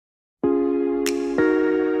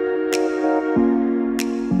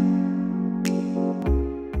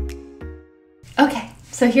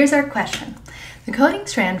So here's our question. The coding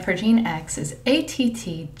strand for gene X is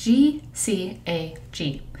ATTGCAG.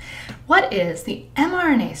 What is the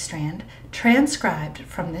mRNA strand transcribed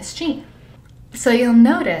from this gene? So you'll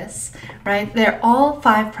notice, right, they're all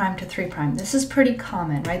 5' to 3'. This is pretty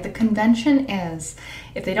common, right? The convention is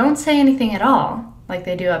if they don't say anything at all, like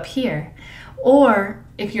they do up here, or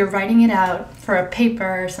if you're writing it out for a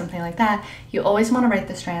paper or something like that, you always want to write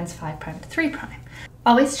the strands 5' to 3'.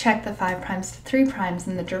 Always check the 5' to 3'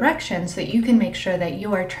 in the direction so that you can make sure that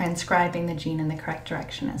you are transcribing the gene in the correct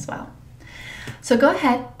direction as well. So go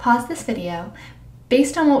ahead, pause this video.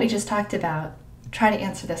 Based on what we just talked about, try to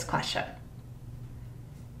answer this question.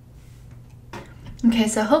 Okay,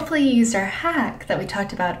 so hopefully you used our hack that we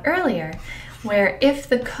talked about earlier, where if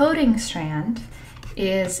the coding strand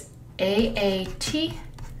is AATGCAG,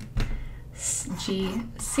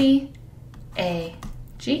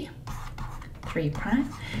 3',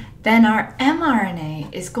 then our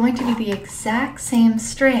mRNA is going to be the exact same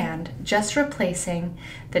strand, just replacing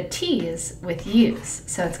the T's with U's.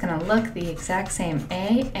 So it's going to look the exact same,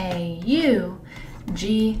 AAUGCAG,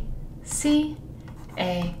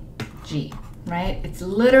 right? It's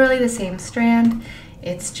literally the same strand,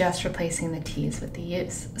 it's just replacing the T's with the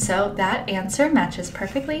U's. So that answer matches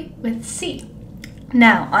perfectly with C.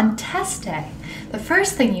 Now, on test day, the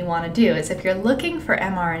first thing you want to do is if you're looking for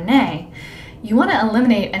mRNA, you want to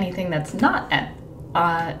eliminate anything that's not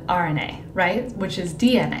RNA, right, which is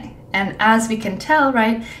DNA. And as we can tell,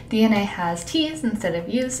 right, DNA has T's instead of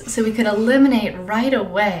U's, so we could eliminate right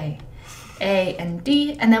away A and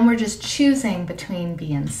D, and then we're just choosing between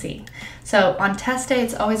B and C. So on test day,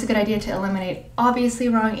 it's always a good idea to eliminate obviously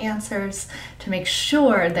wrong answers to make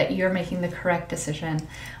sure that you're making the correct decision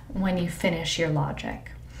when you finish your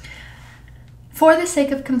logic. For the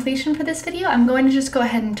sake of completion for this video, I'm going to just go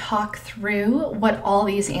ahead and talk through what all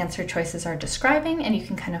these answer choices are describing, and you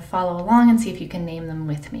can kind of follow along and see if you can name them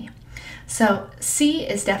with me. So C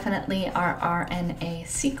is definitely our RNA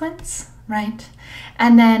sequence, right?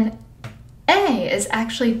 And then A is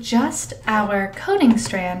actually just our coding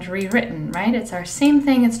strand rewritten, right? It's our same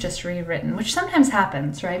thing, it's just rewritten, which sometimes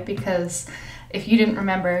happens, right? Because if you didn't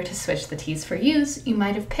remember to switch the T's for U's, you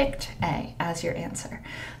might have picked A as your answer.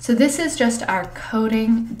 So this is just our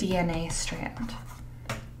coding DNA strand.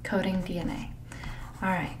 Coding DNA. All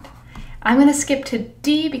right. I'm going to skip to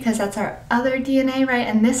D because that's our other DNA, right?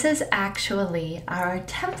 And this is actually our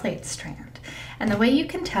template strand. And the way you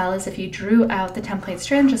can tell is if you drew out the template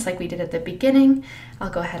strand, just like we did at the beginning. I'll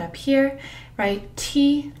go ahead up here, right?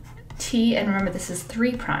 T, T, and remember this is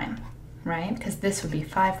 3', right? Because this would be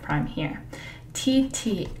 5' here. T,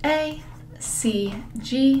 T, A, C,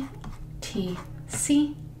 G, T,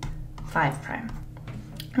 C, 5'.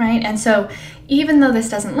 Right? And so even though this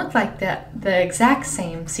doesn't look like the exact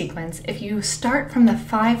same sequence, if you start from the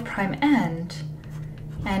 5' end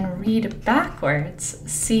and read backwards,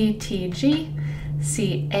 C, T, G,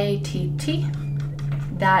 C, A, T, T,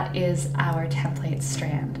 that is our template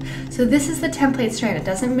strand. So this is the template strand. It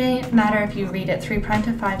doesn't matter if you read it 3'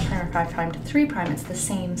 to 5' or 5' to 3', it's the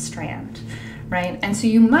same strand. Right? And so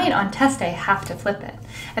you might on test day have to flip it.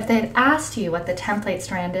 If they had asked you what the template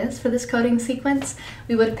strand is for this coding sequence,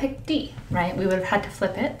 we would have picked D, right? We would have had to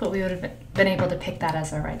flip it, but we would have been able to pick that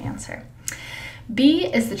as our right answer. B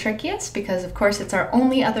is the trickiest because of course it's our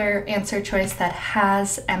only other answer choice that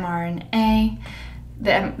has mRNA,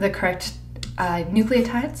 the correct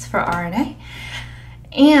nucleotides for RNA.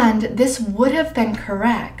 And this would have been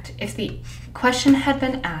correct if the question had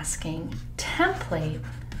been asking template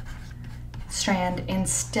strand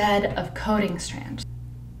instead of coding strand.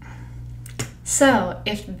 So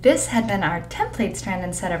if this had been our template strand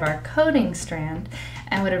instead of our coding strand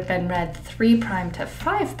and would have been read 3' to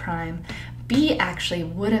 5', B actually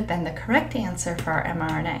would have been the correct answer for our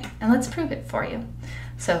mRNA. And let's prove it for you.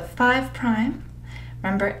 So 5',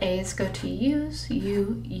 remember A's go to U's,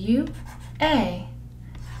 U, U, A,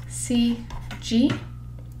 C, G,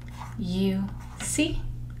 U, C,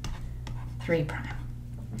 3'.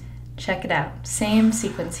 Check it out, same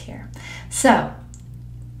sequence here. So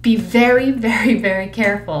be very, very, very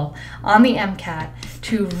careful on the MCAT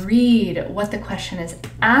to read what the question is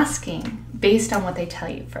asking based on what they tell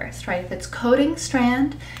you first, right? If it's coding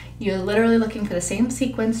strand, you're literally looking for the same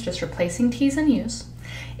sequence, just replacing T's and U's.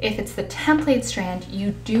 If it's the template strand,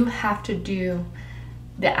 you do have to do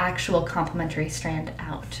the actual complementary strand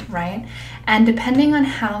out, right? And depending on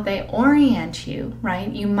how they orient you,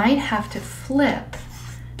 right, you might have to flip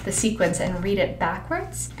the sequence and read it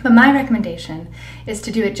backwards. But my recommendation is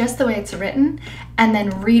to do it just the way it's written and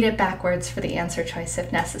then read it backwards for the answer choice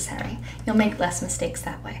if necessary. You'll make less mistakes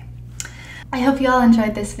that way. I hope you all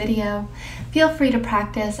enjoyed this video. Feel free to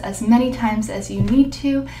practice as many times as you need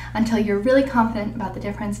to until you're really confident about the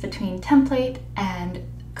difference between template and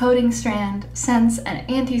coding strand, sense and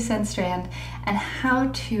antisense strand, and how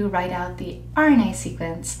to write out the RNA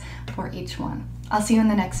sequence for each one. I'll see you in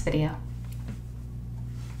the next video.